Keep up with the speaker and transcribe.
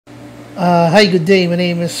Hi, good day. My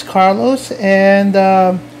name is Carlos, and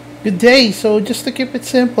good day. So, just to keep it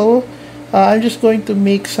simple, I'm just going to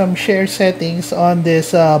make some share settings on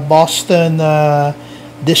this Boston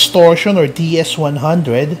distortion or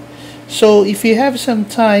DS100. So, if you have some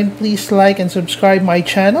time, please like and subscribe my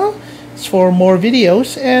channel for more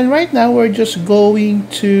videos. And right now, we're just going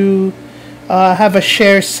to have a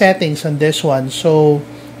share settings on this one. So,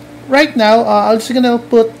 right now, I'm just gonna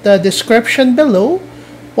put the description below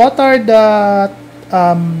what are the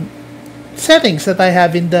settings that I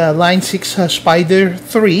have in the Line 6 Spider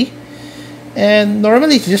 3, and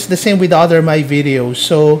normally it's just the same with other my videos.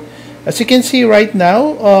 So as you can see right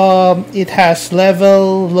now, it has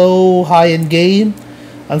level, low, high, and gain.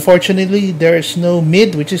 Unfortunately, there is no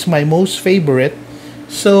mid, which is my most favorite.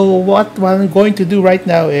 So what I'm going to do right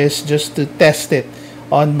now is just to test it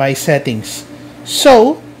on my settings.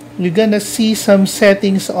 So you're gonna see some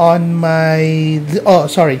settings on my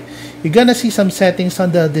you're gonna see some settings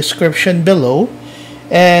on the description below,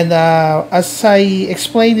 and as I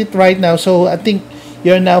explained it right now, so I think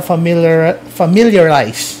you're now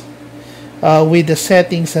familiarized with the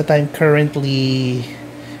settings that I'm currently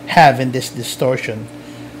have in this distortion.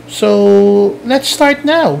 So let's start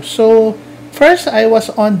now. So first, I was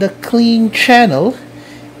on the clean channel,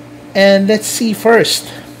 and let's see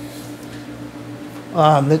first.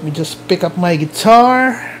 Let me just pick up my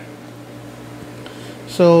guitar.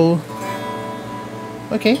 So,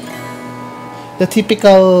 okay, the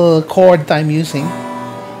typical chord I'm using.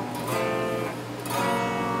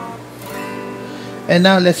 And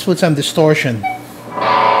now let's put some distortion.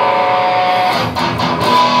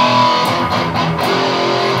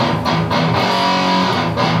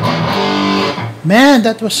 Man,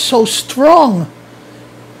 that was so strong.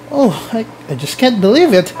 Oh, I just can't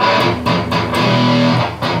believe it.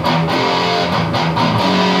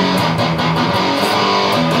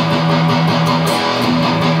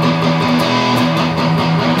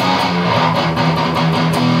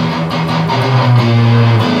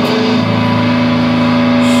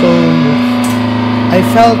 I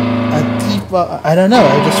felt a deep, I don't know,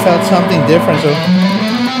 I just felt something different.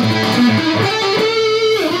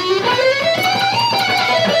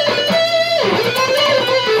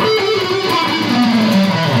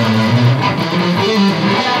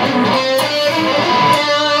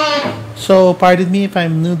 So pardon me if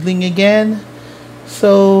I'm noodling again.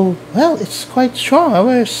 So, well, it's quite strong. I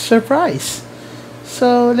was surprised.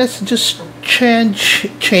 So let's just change.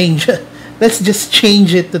 Let's just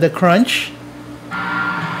change it to the crunch.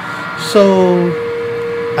 So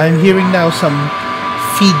I'm hearing now some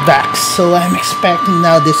feedbacks, so I'm expecting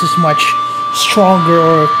now this is much stronger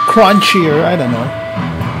or crunchier. I don't know.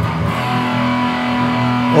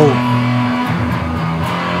 Oh,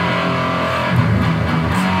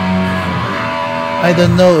 I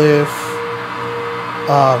don't know if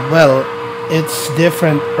well, it's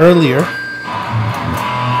different earlier.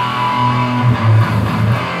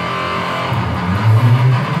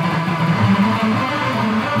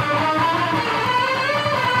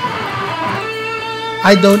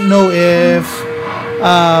 I don't know if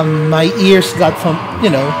my ears got from,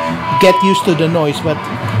 get used to the noise, but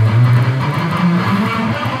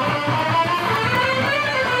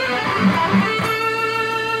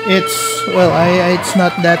it's, well, it's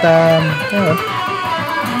not that,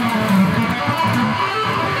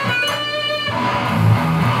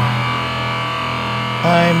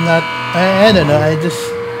 I'm not, I don't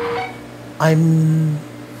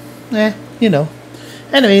know,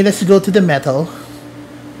 Anyway, let's go to the metal.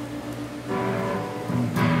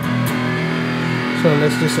 So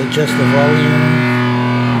let's just adjust the volume.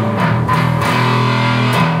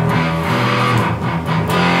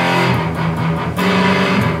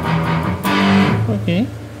 Okay.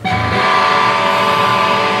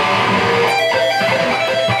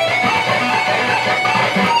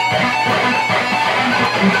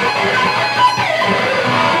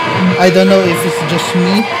 I don't know if it's just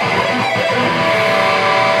me.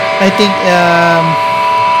 I think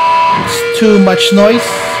it's too much noise.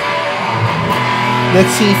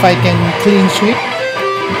 Let's see if I can clean sweep.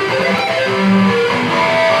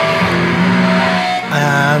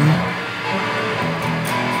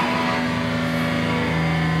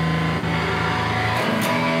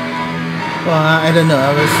 Well, I don't know.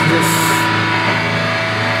 I was just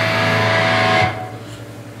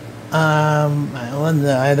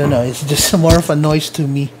I don't know. It's just more of a noise to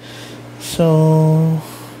me. So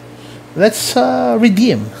let's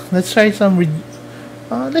redeem. Let's try some.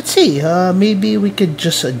 Let's see. Maybe we could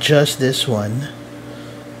just adjust this one.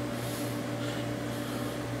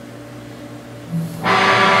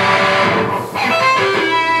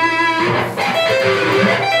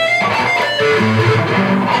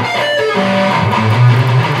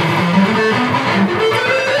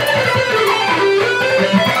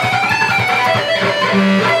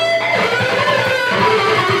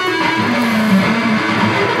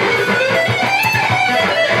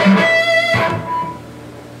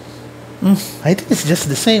 I think it's just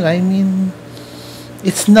the same. I mean,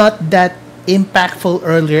 it's not that impactful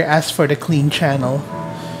earlier as for the clean channel.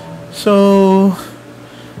 So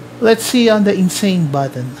let's see on the insane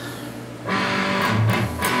button.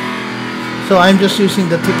 So I'm just using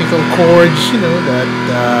the typical chords, you know,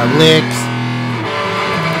 the licks.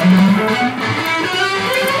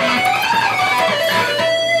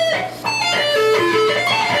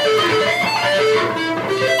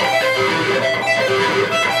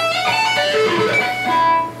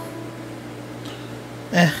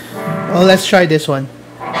 Well, let's try this one.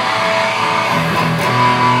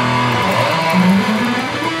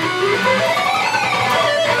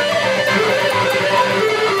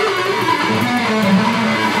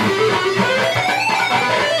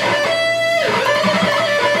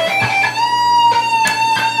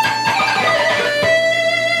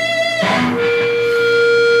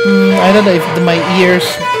 I don't know if my ears,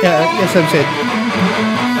 as I've said,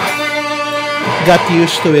 got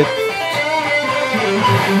used to it.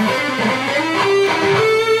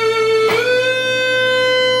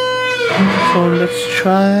 So let's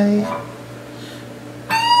try.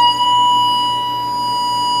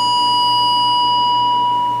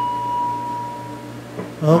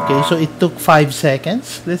 Okay, so it took 5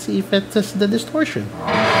 seconds. Let's see if it's the distortion.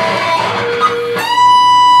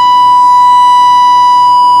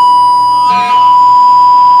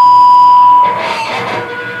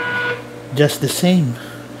 Just the same.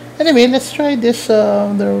 Anyway, let's try this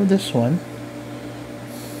this one.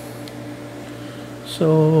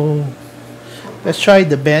 So let's try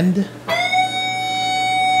the bend.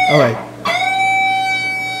 All right.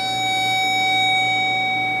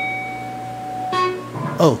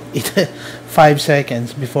 Oh, it 5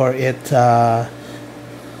 seconds before it. I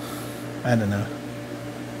don't know.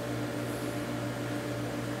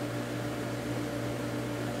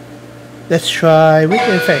 Let's try with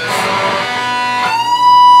the effects.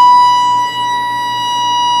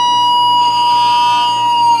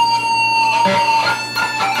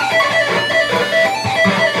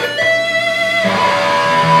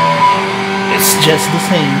 Just the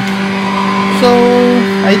same. So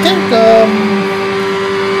I think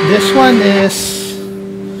this one is,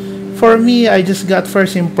 for me, I just got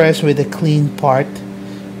first impressed with the clean part.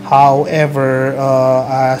 However,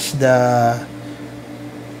 as the,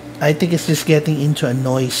 I think it's just getting into a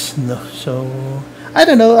noise. No, so I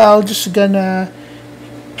don't know. I'll just gonna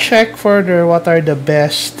check further what are the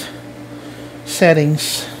best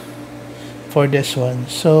settings for this one.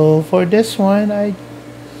 So for this one,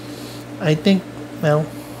 I think, well,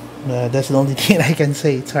 that's the only thing I can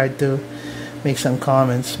say. It's hard to make some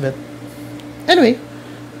comments, but anyway,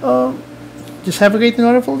 just have a great and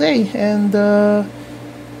wonderful day, and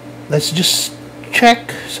let's just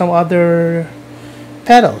check some other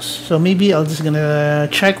pedals. So maybe I'll just gonna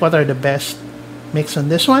check what are the best mix on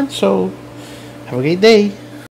this one. So have a great day.